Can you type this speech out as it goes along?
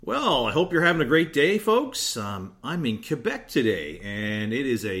Well, I hope you're having a great day, folks. I'm in Quebec today, and it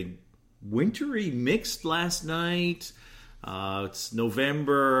is a wintry mixed last night. It's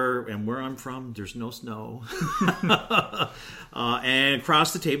November, and where I'm from, there's no snow. And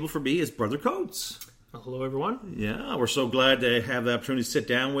across the table for me is Brother Coates. Well, hello, everyone. Yeah, we're so glad to have the opportunity to sit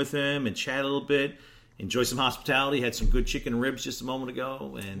down with him and chat a little bit, enjoy some hospitality. Had some good chicken and ribs just a moment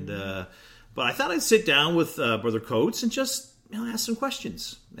ago, and but I thought I'd sit down with Brother Coates and just ask some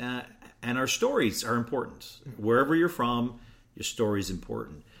questions. And our stories are important. Wherever you're from, your story is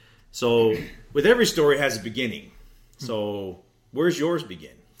important. So, with every story has a beginning. So, where's yours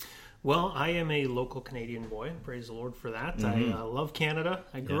begin? Well, I am a local Canadian boy. Praise the Lord for that. I love Canada.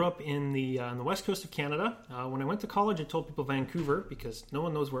 I grew up in the west coast of Canada. When I went to college, I told people Vancouver because no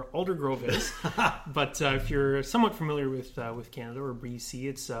one knows where Aldergrove is. But if you're somewhat familiar with Canada or BC,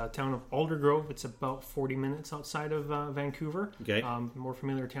 it's a town of Aldergrove. It's about 40 minutes outside of Vancouver. Okay. More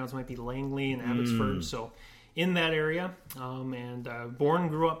familiar towns might be Langley and Abbotsford. So in that area, and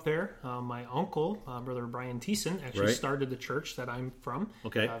grew up there. My uncle, Brother Brian Thiessen, actually started the church that I'm from,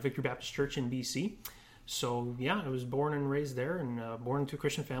 Victory Baptist Church in BC. So, I was born and raised there, and born into a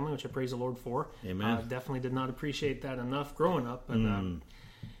Christian family, which I praise the Lord for. Amen. Definitely did not appreciate that enough growing up, but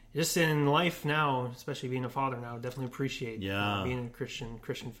just in life now, especially being a father now, definitely appreciate being in a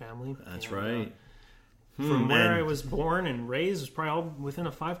Christian family. That's right. From where I was born and raised was probably all within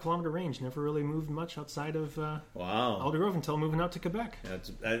a 5-kilometer range. Never really moved much outside of Aldergrove until moving out to Quebec.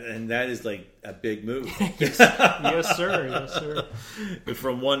 And that is like a big move. Yes, sir. Yes, sir.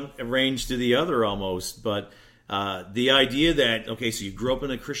 From one range to the other almost. But the idea that, so you grew up in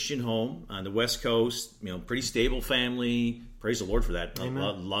a Christian home on the West Coast, pretty stable family. Praise the Lord for that. A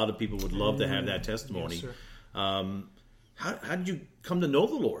lot of people would love to have that testimony. Yes, sir. How did you come to know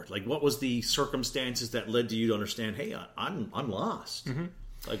the Lord? Like, what was the circumstances that led to you to understand, hey, I'm lost? Mm-hmm.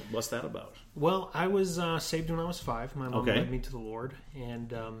 Like, what's that about? Well, I was saved when I was 5. My mom led me to the Lord.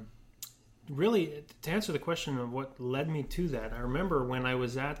 And really, to answer the question of what led me to that, I remember when I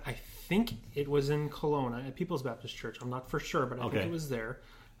was I think it was in Kelowna at People's Baptist Church. I'm not for sure, but I think it was there.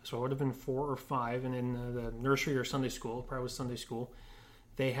 So I would have been 4 or 5. And in the nursery or Sunday school, probably was Sunday school,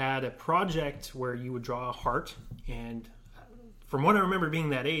 they had a project where you would draw a heart, and from what I remember being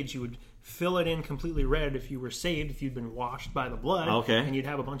that age, you would fill it in completely red if you were saved, if you'd been washed by the blood, and you'd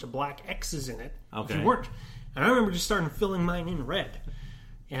have a bunch of black X's in it if you weren't. And I remember just starting filling mine in red.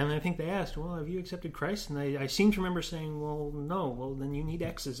 And I think they asked, well, have you accepted Christ? And I seem to remember saying, well, no. Well, then you need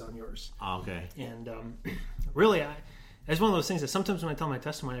X's on yours. Okay. And really, it's one of those things that sometimes when I tell my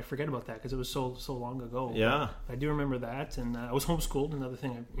testimony, I forget about that because it was so long ago. Yeah. But I do remember that. And I was homeschooled, another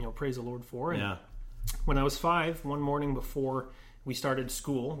thing I praise the Lord for. And yeah. When I was 5, one morning before we started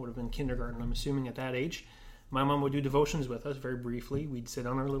school, would have been kindergarten, I'm assuming at that age, my mom would do devotions with us very briefly. We'd sit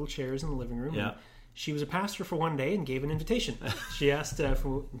on our little chairs in the living room. Yeah. She was a pastor for one day and gave an invitation. She asked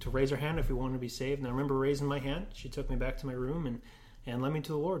to raise her hand if we wanted to be saved. And I remember raising my hand. She took me back to my room and led me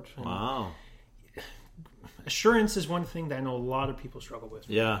to the Lord. And wow. Assurance is one thing that I know a lot of people struggle with.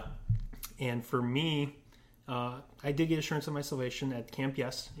 Yeah. And for me, I did get assurance of my salvation at Camp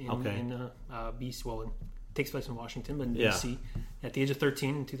Yes in BC. Well, it takes place in Washington, but in BC at the age of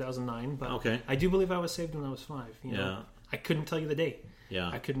 13 in 2009. But I do believe I was saved when I was 5. I couldn't tell you the day. Yeah.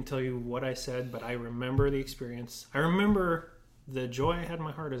 I couldn't tell you what I said, but I remember the experience. I remember the joy I had in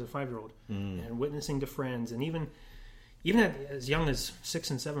my heart as a 5-year-old and witnessing to friends, and even at as young as 6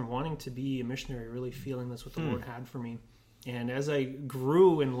 and 7, wanting to be a missionary, really feeling that's what the Lord had for me. And as I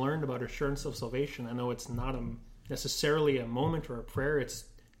grew and learned about assurance of salvation, I know it's not necessarily a moment or a prayer. It's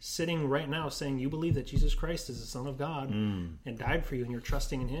sitting right now saying you believe that Jesus Christ is the Son of God and died for you, and you're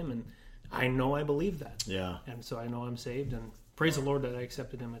trusting in Him. And I know I believe that. Yeah. And so I know I'm saved, and praise the Lord that I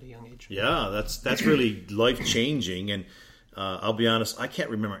accepted Him at a young age. Yeah, that's really life changing. And I'll be honest, I can't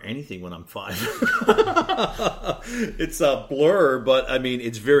remember anything when I'm 5. It's a blur, but I mean,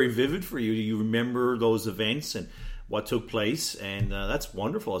 it's very vivid for you. You remember those events and what took place, and that's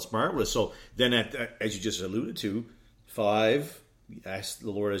wonderful. It's marvelous. So then, as you just alluded to, 5, you asked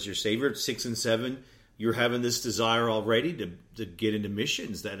the Lord as your Savior. 6 and 7, you're having this desire already to get into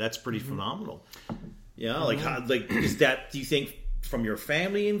missions. That's pretty phenomenal. Yeah, is that? Do you think from your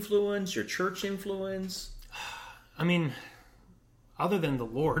family influence, your church influence? I mean, other than the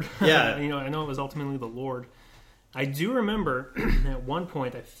Lord, yeah, I know it was ultimately the Lord. I do remember at one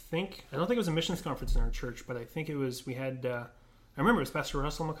point, I don't think it was a missions conference in our church, but I think it was, I remember it was Pastor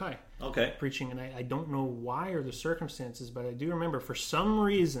Russell Mackay preaching, and I don't know why or the circumstances, but I do remember for some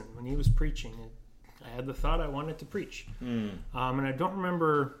reason when he was preaching, I had the thought I wanted to preach. And I don't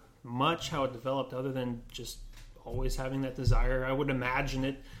remember much how it developed other than just always having that desire. I would imagine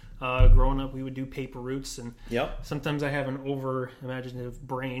it. Growing up, we would do paper routes, and sometimes I have an over-imaginative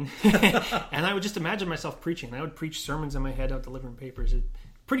brain, and I would just imagine myself preaching. I would preach sermons in my head out delivering papers. It's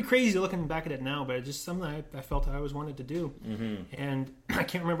pretty crazy looking back at it now, but it's just something I felt I always wanted to do. And I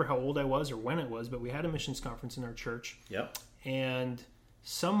can't remember how old I was or when it was, but we had a missions conference in our church. And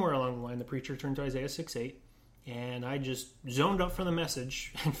somewhere along the line, the preacher turned to Isaiah 6:8, and I just zoned up from the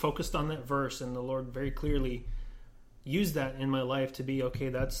message and focused on that verse, and the Lord very clearly used that in my life to be, okay,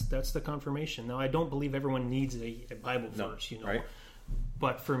 that's the confirmation. Now, I don't believe everyone needs a Bible verse, right.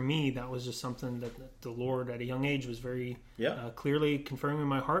 But for me, that was just something that the Lord at a young age was very clearly confirming in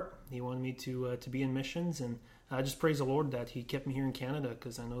my heart. He wanted me to be in missions, and I just praise the Lord that He kept me here in Canada,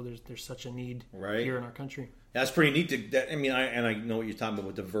 because I know there's such a need here in our country. That's pretty neat. I know what you're talking about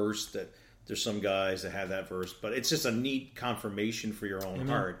with the verse, that there's some guys that have that verse, but it's just a neat confirmation for your own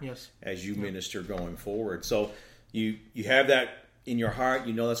heart as you minister going forward. So you have that in your heart.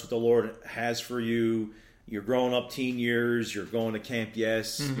 You know that's what the Lord has for you. You're growing up teen years. You're going to Camp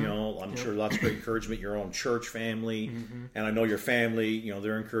Yes. I'm sure lots of great encouragement. Your own church family, and I know your family.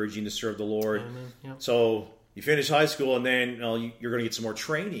 They're encouraging to serve the Lord. So you finish high school, and then you're going to get some more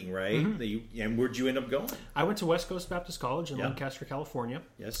training, right? And where'd you end up going? I went to West Coast Baptist College in Lancaster, California.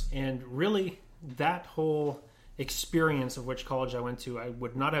 Yes, and really that whole experience of which college I went to, I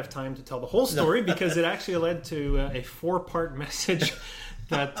would not have time to tell the whole story because it actually led to a 4-part message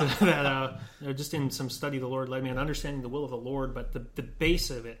that just in some study the Lord led me on understanding the will of the Lord. But the base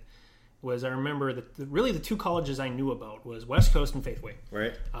of it was, I remember that really the 2 colleges I knew about was West Coast and Faithway.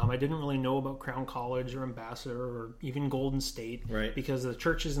 Right. I didn't really know about Crown College or Ambassador or even Golden State. Right. Because the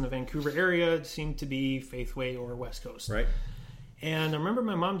churches in the Vancouver area seemed to be Faithway or West Coast. Right. And I remember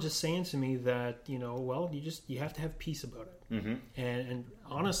my mom just saying to me that, you have to have peace about it. And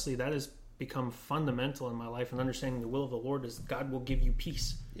honestly, that has become fundamental in my life, and understanding the will of the Lord is God will give you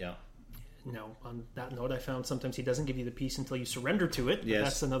peace. Yeah. Now, on that note, I found sometimes He doesn't give you the peace until you surrender to it. Yes.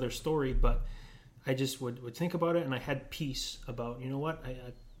 That's another story. But I just would think about it, and I had peace about, I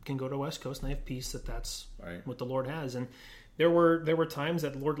can go to West Coast, and I have peace that's what the Lord has. And there were times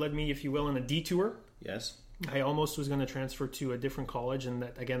that the Lord led me, if you will, in a detour. Yes. I almost was going to transfer to a different college, and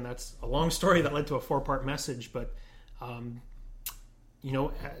that, again, that's a long story that led to a 4-part message. But,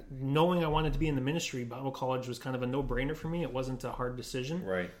 knowing I wanted to be in the ministry, Bible college was kind of a no-brainer for me. It wasn't a hard decision.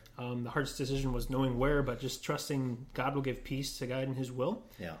 Right. The hardest decision was knowing where, but just trusting God will give peace to guide in His will.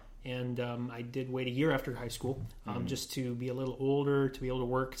 Yeah. And I did wait a year after high school just to be a little older, to be able to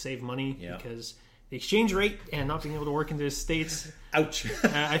work, save money, because the exchange rate and not being able to work in the States. Ouch.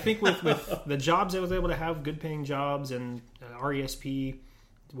 I think with the jobs I was able to have, good paying jobs, and RESP,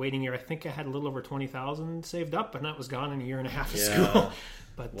 waiting year, I think I had a little over $20,000 saved up, and that was gone in a year and a half of school.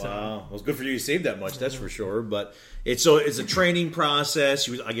 But wow, well, it's good for you to save that much. That's for sure. But it's a training process.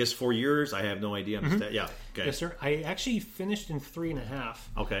 I guess 4 years. I have no idea. Yeah. Okay. Yes, sir. I actually finished in 3.5.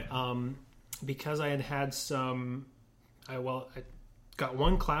 Okay. Because I had some. I got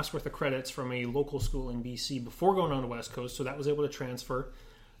 1 class worth of credits from a local school in BC before going on to West Coast, so that was able to transfer.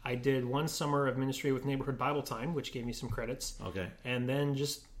 I did 1 summer of ministry with Neighborhood Bible Time, which gave me some credits. Okay. And then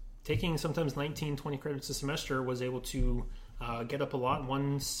just taking sometimes 19, 20 credits a semester was able to get up a lot.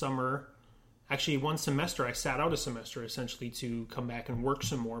 1 summer, actually 1 semester, I sat out a semester essentially to come back and work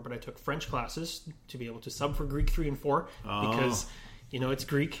some more, but I took French classes to be able to sub for Greek 3 and 4 because, it's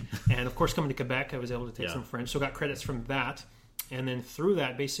Greek. And of course, coming to Quebec, I was got to take some French. So got credits from that. And then through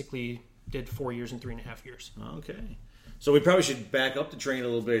that, basically did 4 years and 3.5 years. Okay. So we probably should back up the train a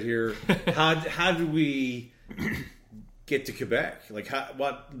little bit here. How do we get to Quebec? Like,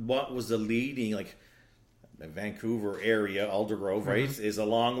 what was the leading, like, the Vancouver area, Aldergrove, right, is a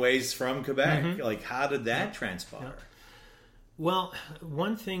long ways from Quebec. Like, how did that transpire? Yeah. Well,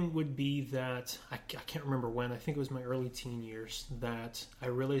 one thing would be that, I can't remember when, I think it was my early teen years, that I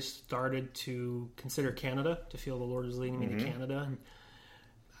really started to consider Canada, to feel the Lord was leading me to Canada. And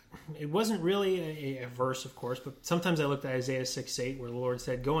it wasn't really a verse, of course, but sometimes I looked at Isaiah 6:8, where the Lord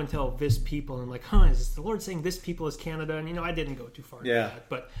said, "Go and tell this people," and I'm like, is the Lord saying this people is Canada? And I didn't go too far into that,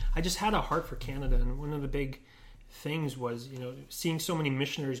 but I just had a heart for Canada, and one of the big things was, seeing so many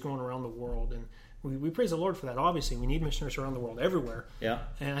missionaries going around the world, and we praise the Lord for that. Obviously, we need missionaries around the world everywhere. Yeah,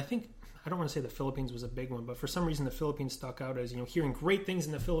 and I think, I don't want to say the Philippines was a big one, but for some reason the Philippines stuck out as, hearing great things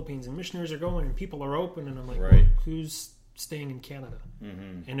in the Philippines, and missionaries are going, and people are open, and I'm like, well, who's staying in Canada?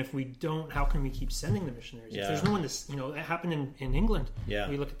 And if we don't, how can we keep sending the missionaries? If there's no one to, that happened in England.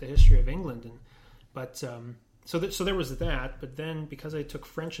 We look at the history of England, so there was that. But then, because I took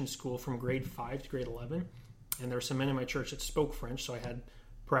French in school from grade 5 to grade 11, and there were some men in my church that spoke French, so I had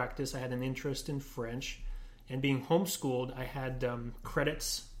practice, I had an interest in French, And being homeschooled, I had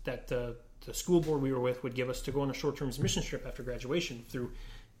credits that the school board we were with would give us to go on a short-term mission trip after graduation through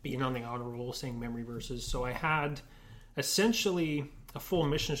being on the honor roll, saying memory verses. So I had essentially a full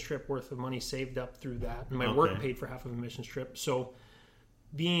mission trip worth of money saved up through that. And my work paid for half of a mission trip. So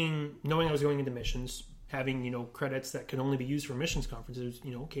knowing I was going into missions, having, credits that could only be used for missions conferences,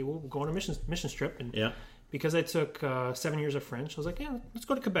 okay, we'll go on a missions trip. And because I took 7 years of French, I was like, yeah, let's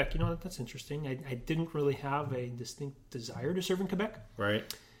go to Quebec. That's interesting. I didn't really have a distinct desire to serve in Quebec. Right.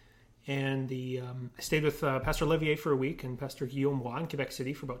 And I stayed with Pastor Levier for a week and Pastor Guillaume Roy in Quebec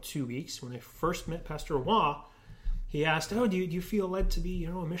City for about 2 weeks. When I first met Pastor Roy, he asked, do you feel led to be,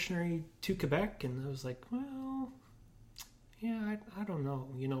 a missionary to Quebec? And I was like, well, yeah, I don't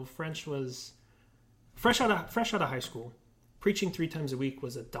know. French was fresh out of high school. Preaching 3 times a week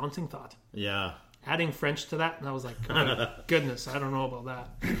was a daunting thought. Yeah. Adding French to that, and I was like, oh, goodness, I don't know about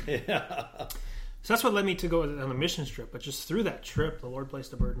that. Yeah. So that's what led me to go on a mission trip. But just through that trip, the Lord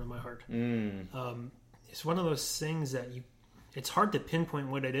placed a burden on my heart. It's one of those things that it's hard to pinpoint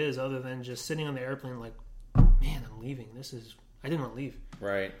what it is other than just sitting on the airplane like, man, I'm leaving. I didn't want to leave.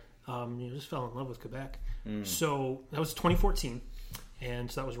 Right. Just fell in love with Quebec. So that was 2014.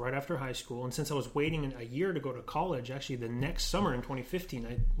 And so that was right after high school. And since I was waiting a year to go to college, actually the next summer in 2015,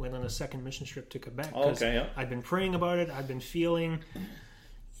 I went on a second mission trip to Quebec. I'd been praying about it. I'd been feeling...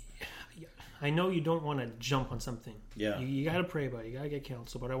 I know you don't want to jump on something. Yeah. You got to pray about it. You got to get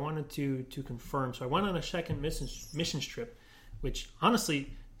counsel. But I wanted to confirm. So I went on a second missions trip, which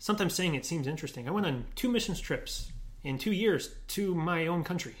honestly, sometimes saying it seems interesting. I went on 2 missions trips in 2 years to my own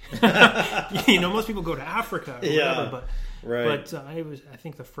country. Most people go to Africa or whatever. But right. But I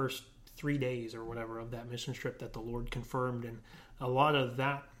think the first 3 days or whatever of that mission trip that the Lord confirmed. And a lot of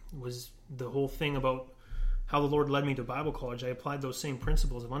that was the whole thing about how the Lord led me to Bible college. I applied those same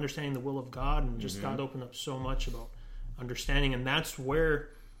principles of understanding the will of God, and just God opened up so much about understanding. And that's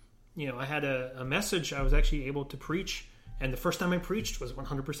where, I had a message I was actually able to preach. And the first time I preached was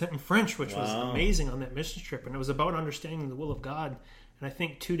 100% in French, which was amazing on that mission trip. And it was about understanding the will of God. And I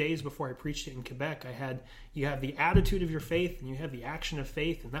think 2 days before I preached it in Quebec, you have the attitude of your faith and you have the action of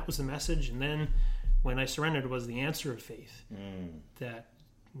faith. And that was the message. And then when I surrendered, it was the answer of faith. That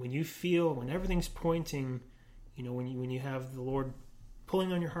when you feel, when everything's pointing, when you have the Lord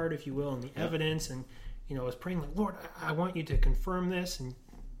pulling on your heart, if you will, and the evidence, and I was praying like, Lord, I want you to confirm this, and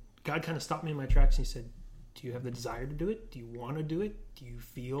God kind of stopped me in my tracks and He said, do you have the desire to do it? Do you want to do it? Do you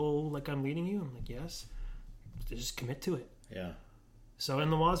feel like I'm leading you? I'm like, yes. Just commit to it. Yeah. So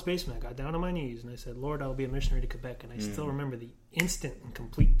in the Waz basement, I got down on my knees and I said, Lord, I'll be a missionary to Quebec. And I still remember the instant and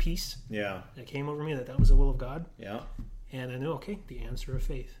complete peace that came over me, that was the will of God. Yeah. And I knew, okay, the answer of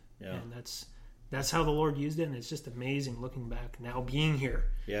faith. Yeah. And that's how the Lord used it, and it's just amazing looking back now, being here.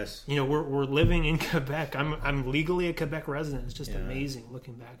 Yes. We're living in Quebec. I'm legally a Quebec resident. It's just amazing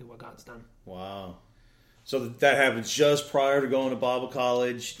looking back at what God's done. Wow. So that happened just prior to going to Bible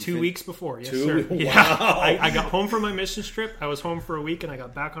college? 2 weeks before, yes, sir. Wow. Yeah. I got home from my mission trip. I was home for a week, and I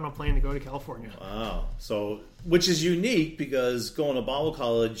got back on a plane to go to California. Wow. So, which is unique, because going to Bible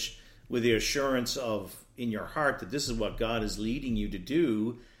college with the assurance of in your heart that this is what God is leading you to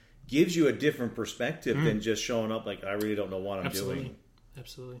do gives you a different perspective than just showing up like, I really don't know what I'm doing.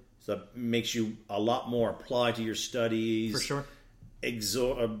 Absolutely. So that makes you a lot more apply to your studies. For sure.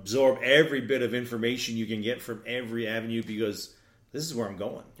 Absorb every bit of information you can get from every avenue, because this is where I'm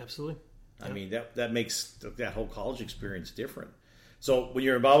going. Absolutely. I mean, that makes that whole college experience different. So when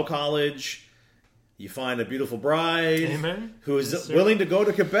you're in Bible college, you find a beautiful bride. Amen. Who is willing to go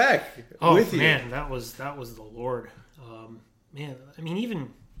to Quebec with you. Oh, man, that was the Lord. Man, I mean,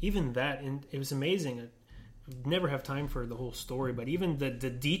 even that, and it was amazing. I never have time for the whole story, but even the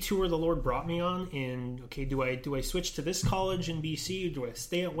detour the Lord brought me on in, okay, do I switch to this college in BC? Do I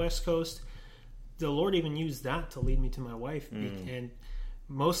stay at West Coast? The Lord even used that to lead me to my wife. And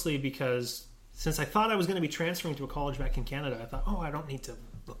mostly because since I thought I was going to be transferring to a college back in Canada, I thought, I don't need to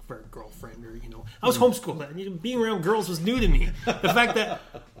look for a girlfriend, or, I was homeschooled. Being around girls was new to me. The fact that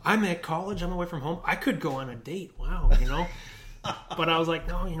I'm at college, I'm away from home, I could go on a date. Wow, But I was like,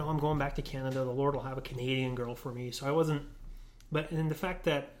 no, I'm going back to Canada. The Lord will have a Canadian girl for me. So I wasn't. But in the fact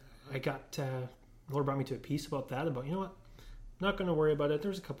that I got, the Lord brought me to a peace about that. About, what, I'm not going to worry about it.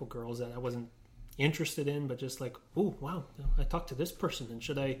 There's a couple girls that I wasn't interested in, but just like, oh, wow, I talked to this person. And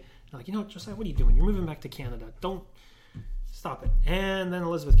should I, like, Josiah, what are you doing? You're moving back to Canada. Don't stop it. And then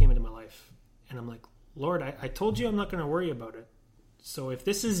Elizabeth came into my life. And I'm like, Lord, I told you I'm not going to worry about it. So if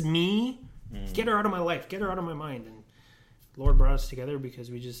this is me, get her out of my life. Get her out of my mind. And the Lord brought us together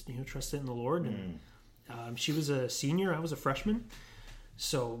because we just trusted in the Lord. And she was a senior, I was a freshman,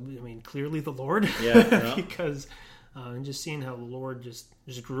 So, I mean, clearly the Lord. Yeah. Because and just seeing how the Lord just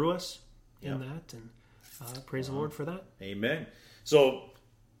grew us in that. And praise the Lord for that. Amen. So,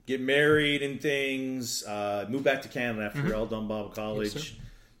 get married and things. Move back to Canada after you're all done Bible college.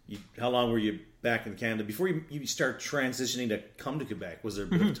 Yes, how long were you back in Canada before you start transitioning to come to Quebec? Was there a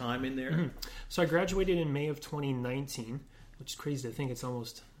bit of time in there? So I graduated in May of 2019, which is crazy to think it's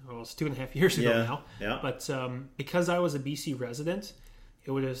almost 2.5 years ago now. Yeah. But because I was a BC resident,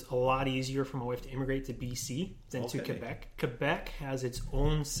 it was a lot easier for my wife to immigrate to BC than to Quebec. Quebec has its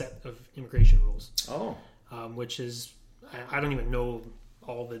own set of immigration rules. Oh. Which is, I don't even know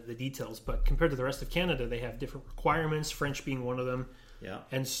all the details, but compared to the rest of Canada, they have different requirements, French being one of them. Yeah.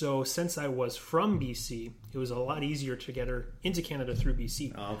 And so since I was from BC, it was a lot easier to get her into Canada through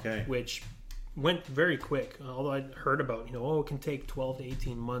BC. Okay. Which went very quick. Although I'd heard about, it can take 12 to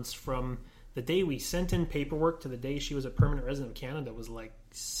 18 months from the day we sent in paperwork to the day she was a permanent resident of Canada was like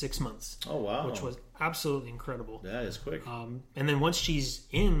 6 months. Oh, wow. Which was absolutely incredible. That is quick. And then once she's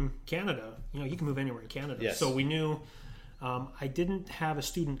in Canada, you can move anywhere in Canada. Yes. So we knew... I didn't have a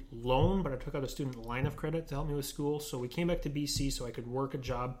student loan, but I took out a student line of credit to help me with school. So we came back to BC so I could work a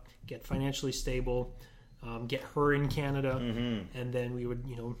job, get financially stable, get her in Canada, and then we would,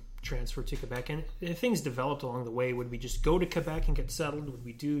 transfer to Quebec. And things developed along the way. Would we just go to Quebec and get settled? Would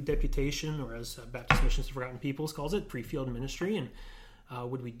we do deputation, or as Baptist Missions to Forgotten Peoples calls it, pre-field ministry? And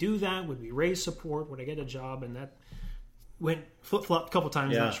would we do that? Would we raise support? Would I get a job? And that went flip-flop a couple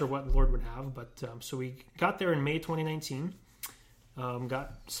times. Not sure what the Lord would have, but so we got there in May 2019,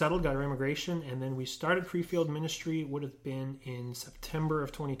 got settled, got our immigration, and then we started pre-field ministry. It would have been in September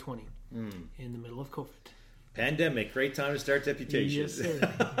of 2020, in the middle of COVID. Pandemic, great time to start deputation. Yes, sir.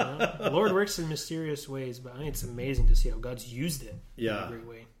 The Lord works in mysterious ways, but it's amazing to see how God's used it in a great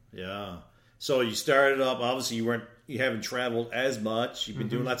way. Yeah. So you started up, obviously you haven't traveled as much. You've been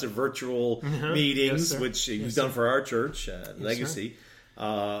doing lots of virtual meetings, which you've done for our church, Legacy.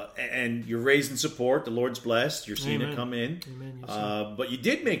 And you're raising support. The Lord's blessed. You're seeing it come in. Amen. Yes, but you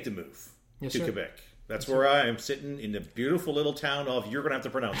did make the move to Quebec. That's where I am sitting in the beautiful little town of, you're going to have to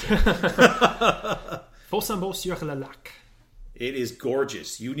pronounce it. Fossambeau-sur-le-Lac. It is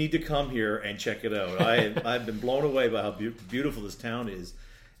gorgeous. You need to come here and check it out. I've been blown away by how beautiful this town is.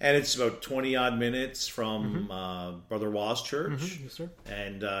 And it's about 20-odd minutes from Brother Wa's church. Yes, sir.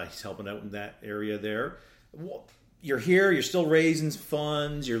 And he's helping out in that area there. You're here. You're still raising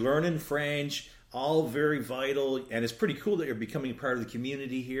funds. You're learning French. All very vital. And it's pretty cool that you're becoming part of the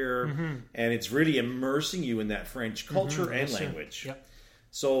community here. And it's really immersing you in that French culture and language. Yep.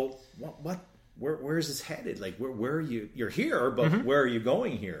 So where is this headed? Like, where are you? You're here, but where are you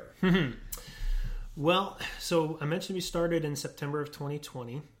going here? Well, so I mentioned we started in September of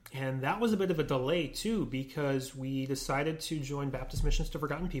 2020, and that was a bit of a delay too, because we decided to join Baptist Missions to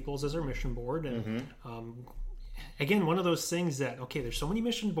Forgotten Peoples as our mission board. And again, one of those things that, there's so many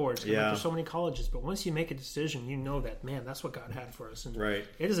mission boards, there's so many colleges, but once you make a decision, you know that, man, that's what God had for us. And it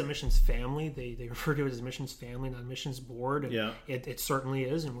is a missions family. They refer to it as a missions family, not a missions board. And it certainly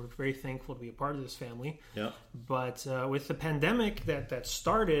is, and we're very thankful to be a part of this family. But with the pandemic that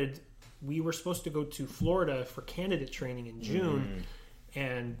started, we were supposed to go to Florida for candidate training in June,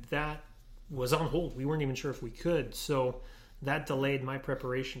 and that was on hold. We weren't even sure if we could. So that delayed my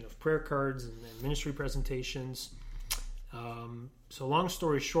preparation of prayer cards and ministry presentations. So long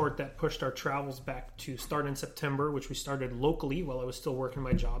story short, that pushed our travels back to start in September, which we started locally while I was still working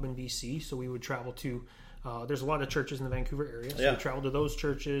my job in BC. So we would travel to, there's a lot of churches in the Vancouver area. So we traveled to those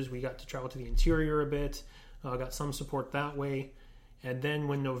churches. We got to travel to the interior a bit, got some support that way. And then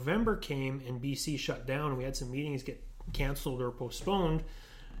when November came and BC shut down and we had some meetings get canceled or postponed,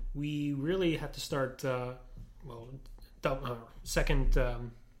 we really had to start, not second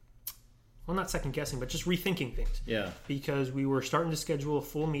guessing, but just rethinking things. Because we were starting to schedule a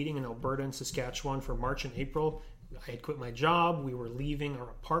full meeting in Alberta and Saskatchewan for March and April. I had quit my job. We were leaving our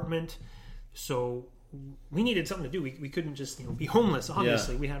apartment. So we needed something to do. We couldn't just be homeless,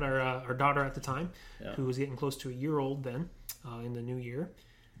 obviously. We had our daughter at the time, who was getting close to a year old then, in the new year.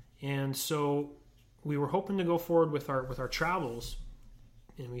 And so we were hoping to go forward with our travels.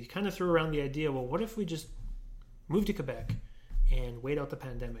 And we kind of threw around the idea, well, what if we just move to Quebec and wait out the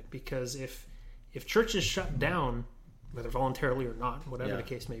pandemic? Because if churches shut down, whether voluntarily or not, whatever the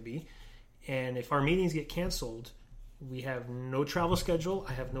case may be, and if our meetings get canceled, we have no travel schedule,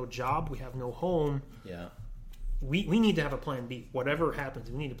 I have no job, we have no home. We need to have a plan B. Whatever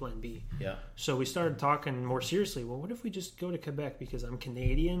happens, we need a plan B. So we started talking more seriously. Well, what if we just go to Quebec? Because I'm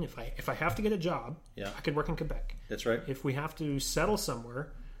Canadian. If I have to get a job, I could work in Quebec. That's right. If we have to settle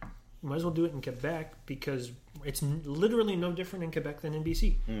somewhere, you might as well do it in Quebec because it's literally no different in Quebec than in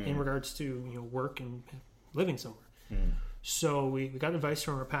BC in regards to work and living somewhere. So we got advice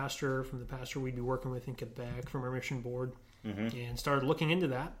from our pastor, from the pastor we'd be working with in Quebec, from our mission board, and started looking into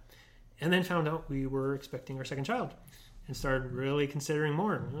that. And then found out we were expecting our second child and started really considering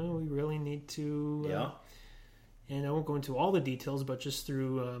more. We really need to... and I won't go into all the details, but just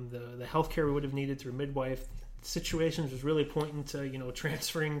through the healthcare we would have needed through midwife situations was really pointing to,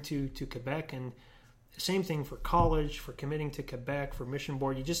 transferring to Quebec. And same thing for college, for committing to Quebec, for mission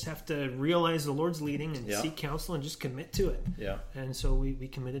board. You just have to realize the Lord's leading and seek counsel and just commit to it. Yeah. And so we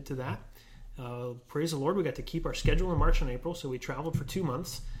committed to that. Praise the Lord, we got to keep our schedule in March and April, so we traveled for 2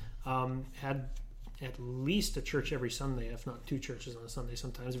 months. Had at least a church every Sunday, if not 2 churches on a Sunday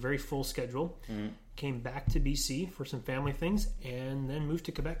sometimes. A very full schedule. Came back to BC for some family things, and then moved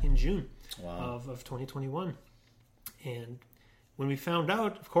to Quebec in June of 2021. And when we found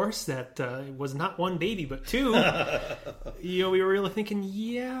out, of course, that it was not 1 baby, but 2, we were really thinking,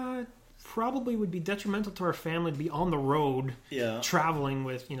 it probably would be detrimental to our family to be on the road traveling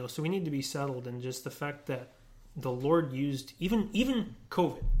with, so we need to be settled. And just the fact that the Lord used, even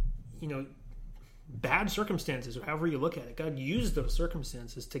COVID, bad circumstances, or however you look at it, God used those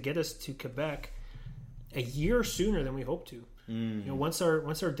circumstances to get us to Quebec a year sooner than we hoped to. Once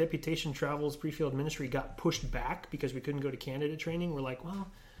our deputation travels pre-field ministry got pushed back because we couldn't go to candidate training, we're like, well,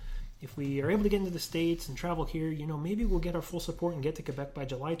 if we are able to get into the States and travel here, maybe we'll get our full support and get to Quebec by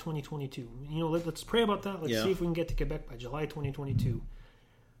July 2022. Let's pray about that. Let's see if we can get to Quebec by July 2022.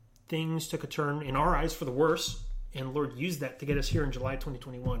 Things took a turn in our eyes for the worse, and the Lord used that to get us here in July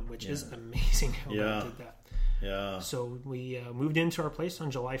 2021, which is amazing how God did that. Yeah. So we moved into our place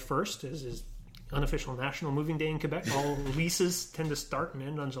on July 1st, is unofficial National Moving Day in Quebec. All leases tend to start and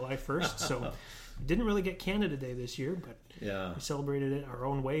end on July 1st, so we didn't really get Canada Day this year, but we celebrated it our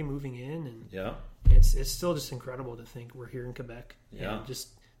own way moving in, and it's still just incredible to think we're here in Quebec, and just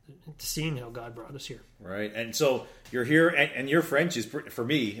seeing how God brought us here. Right, and so you're here, and your French is, for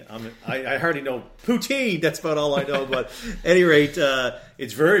me, I hardly know poutine, that's about all I know, but at any rate,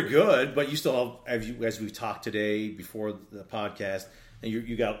 it's very good, but you still have, as we've talked today before the podcast, and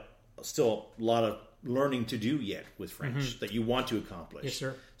you got still a lot of learning to do yet with French that you want to accomplish. Yes,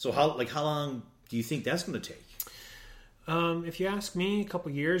 sir. So how long do you think that's going to take? If you ask me, a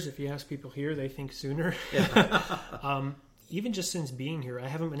couple years. If you ask people here, they think sooner. Even just since being here, I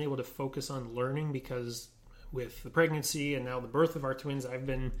haven't been able to focus on learning because with the pregnancy and now the birth of our twins, I've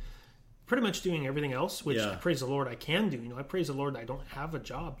been pretty much doing everything else, which I praise the Lord I can do. I praise the Lord I don't have a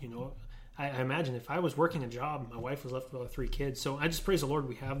job. I imagine if I was working a job, my wife was left with 3 kids. So I just praise the Lord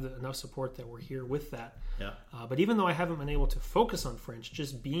we have enough support that we're here with that. Yeah. But even though I haven't been able to focus on French,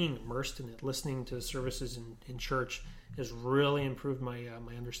 just being immersed in it, listening to services in church has really improved my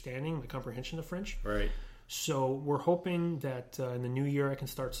understanding, my comprehension of French. Right. So we're hoping that in the new year I can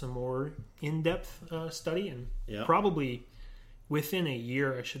start some more in-depth study, and probably within a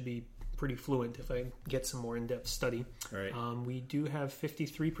year I should be pretty fluent if I get some more in-depth study. Right. We do have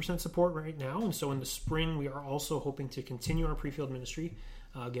 53% support right now, and so in the spring we are also hoping to continue our pre-field ministry,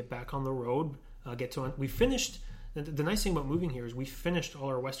 get back on the road, we finished. The nice thing about moving here is we finished all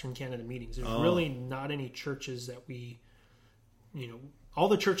our Western Canada meetings. There's really not any churches that we, all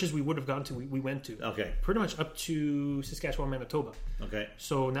the churches we would have gone to, we went to. Okay. Pretty much up to Saskatchewan, Manitoba. Okay.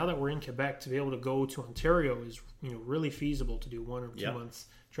 So now that we're in Quebec, to be able to go to Ontario is, really feasible to do 1 or 2 months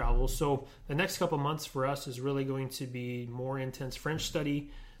travel. So the next couple months for us is really going to be more intense French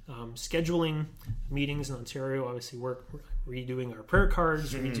study, scheduling meetings in Ontario. Obviously, we're redoing our prayer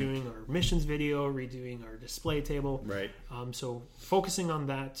cards, redoing our missions video, redoing our display table. Right. So focusing on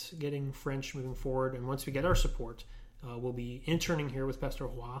that, getting French moving forward, and once we get our support, we'll be interning here with Pastor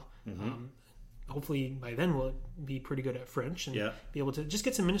Roy. Hopefully by then we'll be pretty good at French and be able to just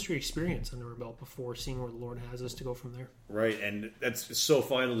get some ministry experience under our belt before seeing where the Lord has us to go from there. Right, and that's so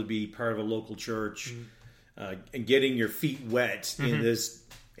vital to be part of a local church and getting your feet wet in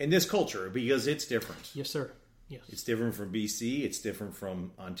this culture, because it's different. Yes, sir. Yes. It's different from BC. It's different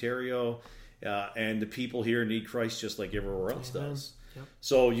from Ontario. And the people here need Christ just like everywhere else does. Yep.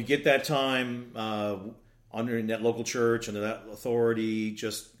 So you get that time under in that local church, under that authority,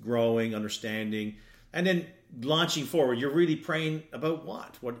 just growing, understanding, and then launching forward. You're really praying about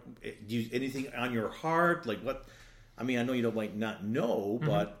what? Anything on your heart? Like what? I mean, I know you might not know,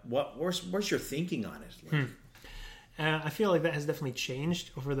 but where's your thinking on it? I feel like that has definitely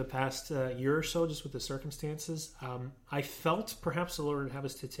changed over the past year or so, just with the circumstances. I felt perhaps the Lord would have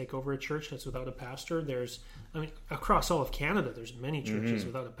us to take over a church that's without a pastor. Across all of Canada, there's many churches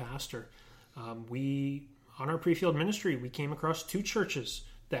without a pastor. On our pre-field ministry, we came across 2 churches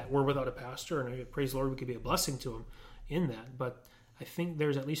that we're without a pastor, and I praise the Lord we could be a blessing to them in that. But I think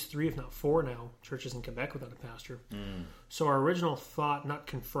there's at least 3, if not 4 now, churches in Quebec without a pastor. So our original thought, not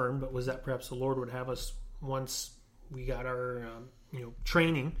confirmed, but was that perhaps the Lord would have us, once we got our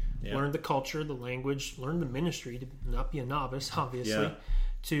training, learn the culture, the language, learn the ministry, to not be a novice, obviously,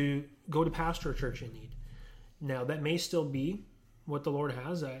 to go to pastor a church in need. Now, that may still be what the Lord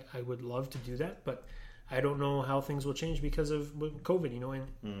has. I would love to do that, but I don't know how things will change because of COVID,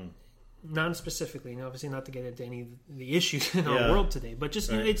 and non-specifically, obviously not to get into any of the issues in our world today, but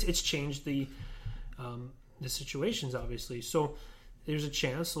just it's changed the situations, obviously. So there's a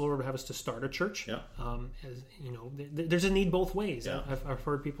chance the Lord would have us to start a church. As there's a need both ways. I've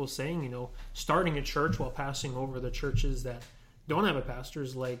heard people saying, starting a church while passing over the churches that don't have a pastor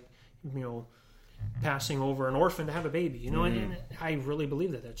is like, passing over an orphan to have a baby. And I really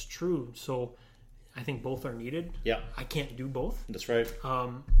believe that that's true. So I think both are needed. I can't do both. That's right.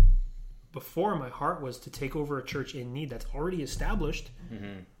 Before, my heart was to take over a church in need that's already established,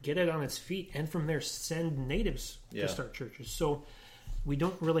 get it on its feet, and from there send natives to start churches. So we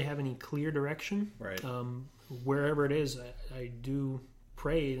don't really have any clear direction. Right. Wherever it is, I do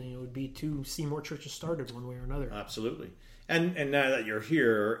pray it would be to see more churches started one way or another. Absolutely. And now that you're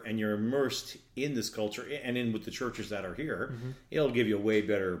here and you're immersed in this culture and in with the churches that are here, it'll give you a way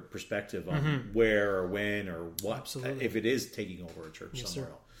better perspective on where or when or what, if it is taking over a church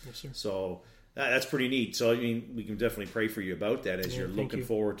somewhere else. Yes, sir. So that's pretty neat. So, we can definitely pray for you about that as you're looking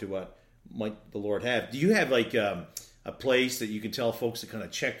forward to what might the Lord have. Do you have like a place that you can tell folks to kind of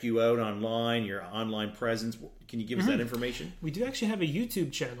check you out online, your online presence? Can you give us that information? We do actually have a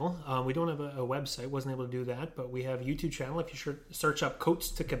YouTube channel. We don't have a website. Wasn't able to do that, but we have a YouTube channel. If you search up Coats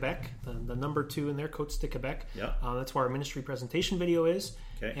to Quebec, the number 2 in there, Coats to Quebec. That's where our ministry presentation video is.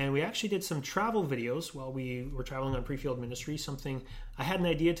 Okay. And we actually did some travel videos while we were traveling on Prefield Ministry, something I had an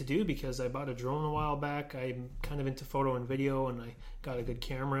idea to do because I bought a drone a while back. I'm kind of into photo and video, and I got a good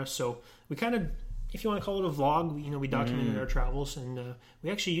camera. So we kind of, if you want to call it a vlog, we documented our travels, and we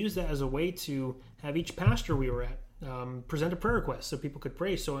actually used that as a way to have each pastor we were at present a prayer request so people could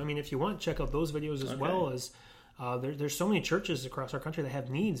pray. So, if you want, check out those videos as well as there's so many churches across our country that have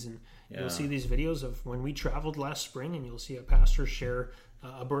needs, and you'll see these videos of when we traveled last spring, and you'll see a pastor share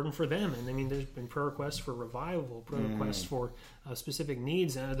a burden for them. And there's been prayer requests for revival, prayer requests for specific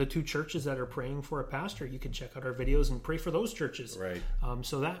needs. The 2 churches that are praying for a pastor, you can check out our videos and pray for those churches. Right.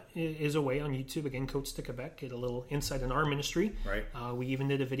 So that is a way on YouTube. Again, Coats to Quebec, get a little insight in our ministry. Right. We even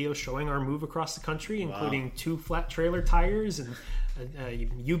did a video showing our move across the country, including 2 flat trailer tires and a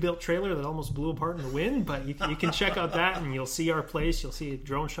U-built trailer that almost blew apart in the wind. But you can check out that, and you'll see our place. You'll see a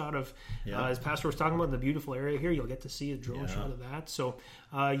drone shot of, as Pastor was talking about, the beautiful area here. You'll get to see a drone shot of that. So,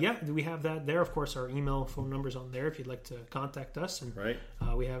 we have that there. Of course, our email, phone numbers on there if you'd like to contact us. And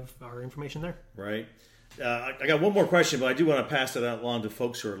we have our information there. Right. I got one more question, but I do want to pass it along to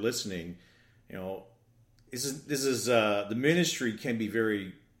folks who are listening. This is the ministry can be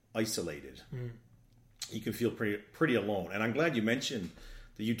very isolated. You can feel pretty alone. And I'm glad you mentioned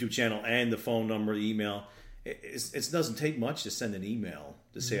the YouTube channel and the phone number, the email. It doesn't take much to send an email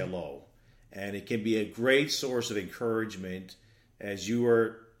to say hello. And it can be a great source of encouragement as you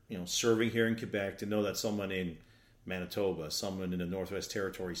are serving here in Quebec, to know that someone in Manitoba, someone in the Northwest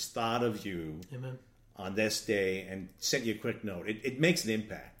Territories thought of you on this day and sent you a quick note. It makes an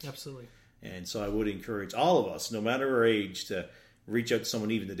impact. Absolutely. And so I would encourage all of us, no matter our age, to reach out to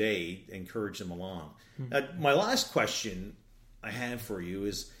someone even today, encourage them along. My last question I have for you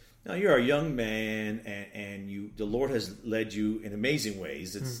is, now you're a young man, and the Lord has led you in amazing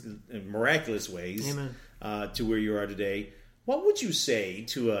ways, in miraculous ways, to where you are today. What would you say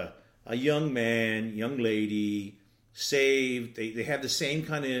to a young man, young lady, saved? They have the same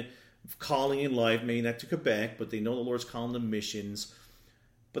kind of calling in life, maybe not to Quebec, but they know the Lord's calling them missions,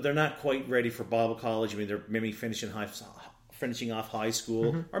 but they're not quite ready for Bible college. They're maybe finishing off high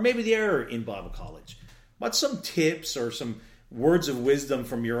school, or maybe they are in Bible college. What's some tips or some words of wisdom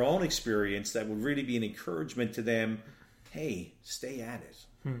from your own experience that would really be an encouragement to them? Hey, stay at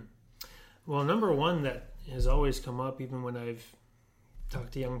it. Well, number one that has always come up, even when I've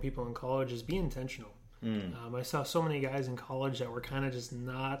talked to young people in college, is be intentional. I saw so many guys in college that were kind of just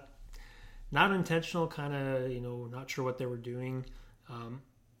not intentional, kind of not sure what they were doing,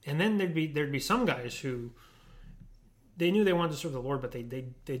 and then there'd be some guys who they knew they wanted to serve the Lord, but they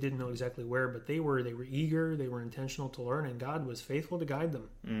didn't know exactly where. But they were eager, they were intentional to learn, and God was faithful to guide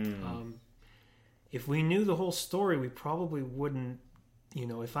them. If we knew the whole story, we probably wouldn't.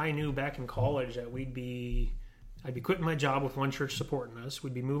 If I knew back in college that I'd be quitting my job with one church supporting us,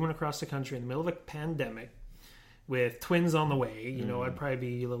 we'd be moving across the country in the middle of a pandemic. with twins on the way, I'd probably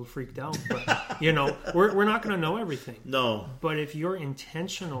be a little freaked out. But, we're not going to know everything. No. But if you're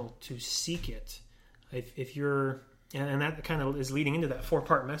intentional to seek it, if you're, and that kind of is leading into that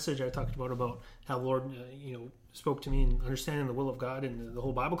 4-part message I talked about how the Lord, spoke to me and understanding the will of God and the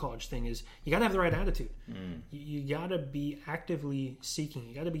whole Bible college thing is you got to have the right attitude. You got to be actively seeking.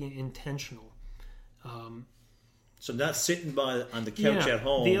 You got to be intentional. So not sitting on the couch at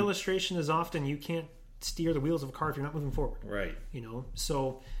home. The illustration is often you can't steer the wheels of a car if you're not moving forward. Right.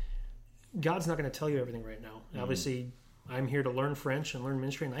 So God's not going to tell you everything right now. Obviously, I'm here to learn French and learn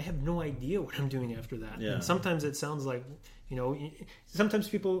ministry, and I have no idea what I'm doing after that. Yeah. And sometimes it sounds like, sometimes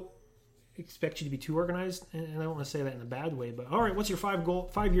people expect you to be too organized, and I don't want to say that in a bad way, but all right, what's your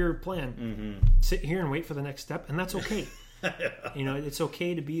 5-year plan? Sit here and wait for the next step, and that's okay. It's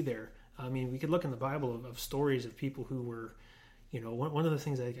okay to be there. I mean, we could look in the Bible of stories of people who were, one of the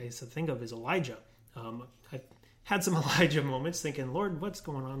things I think of is Elijah. I've had some Elijah moments thinking, Lord, what's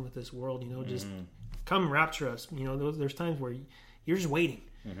going on with this world? Just come rapture us. There's times where you're just waiting.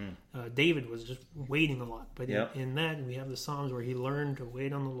 David was just waiting a lot, but in that we have the Psalms where he learned to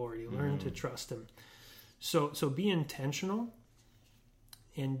wait on the Lord. He learned to trust Him. So be intentional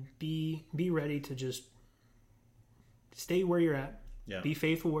and be ready to just stay where you're at. Yeah. Be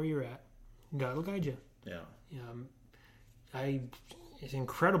faithful where you're at. God will guide you. Yeah. It's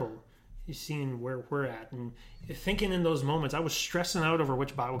incredible seeing where we're at and thinking in those moments. I was stressing out over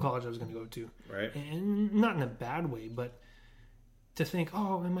which Bible college I was going to go to, right? And not in a bad way, but to think,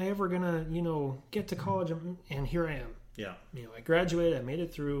 oh, am I ever gonna, get to college? And here I am. Yeah. I graduated, I made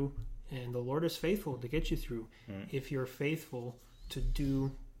it through, and the Lord is faithful to get you through if you're faithful to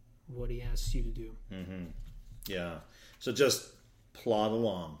do what He asks you to do. Yeah. So just plod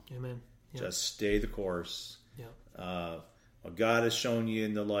along. Amen. Yeah. Just stay the course. Yeah. What God has shown you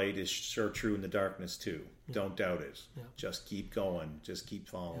in the light is sure true in the darkness too. Yeah. Don't doubt it. Yeah. Just keep going. Just keep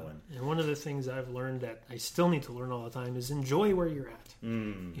following. Yeah. And one of the things I've learned that I still need to learn all the time is enjoy where you're at.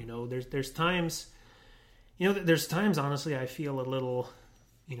 There's times, there's times honestly I feel a little,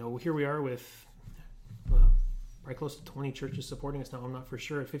 here we are with probably close to 20 churches supporting us now. I'm not for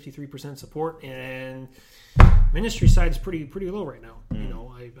sure at 53% support, and ministry side is pretty low right now.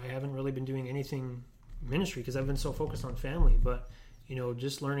 I haven't really been doing anything ministry because I've been so focused on family, but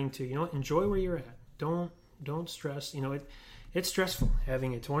just learning to enjoy where you're at. Don't stress. It's stressful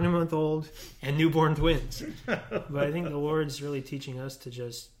having a 20-month-old and newborn twins, but I think the Lord's really teaching us to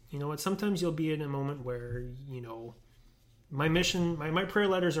just sometimes you'll be in a moment where my mission, my prayer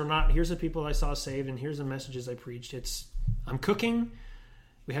letters are not here's the people I saw saved and here's the messages I preached. It's I'm cooking.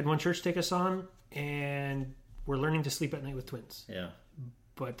 We had one church take us on, and we're learning to sleep at night with twins. Yeah,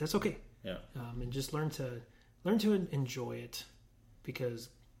 but that's okay. Yeah, and just learn to enjoy it, because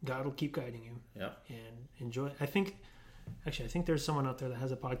God will keep guiding you. Yeah, and enjoy. I think there's someone out there that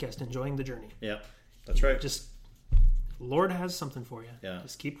has a podcast, Enjoying the Journey. Yeah, that's right. Just Lord has something for you. Yeah,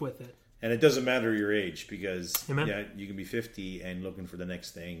 just keep with it. And it doesn't matter your age, because Amen. You can be 50 and looking for the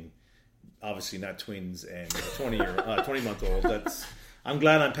next thing. Obviously, not twins and 20-month-old. That's. I'm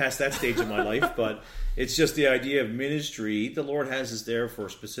glad I'm past that stage of my life, but it's just the idea of ministry. The Lord has us there for a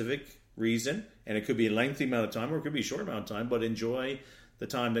specific reason, and it could be a lengthy amount of time or it could be a short amount of time, but enjoy the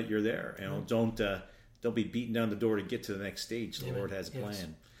time that you're there. Don't be beating down the door to get to the next stage. The Lord has a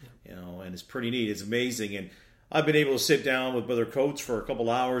plan. Yes. And it's pretty neat. It's amazing. And I've been able to sit down with Brother Coates for a couple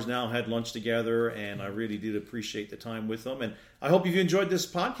hours now, had lunch together, and I really did appreciate the time with him. And I hope you've enjoyed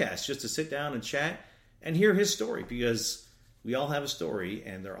this podcast, just to sit down and chat and hear his story, because we all have a story,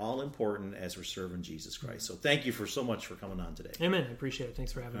 and they're all important as we're serving Jesus Christ. So thank you so much for coming on today. Amen. I appreciate it.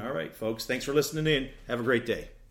 Thanks for having me. All right, folks. Thanks for listening in. Have a great day.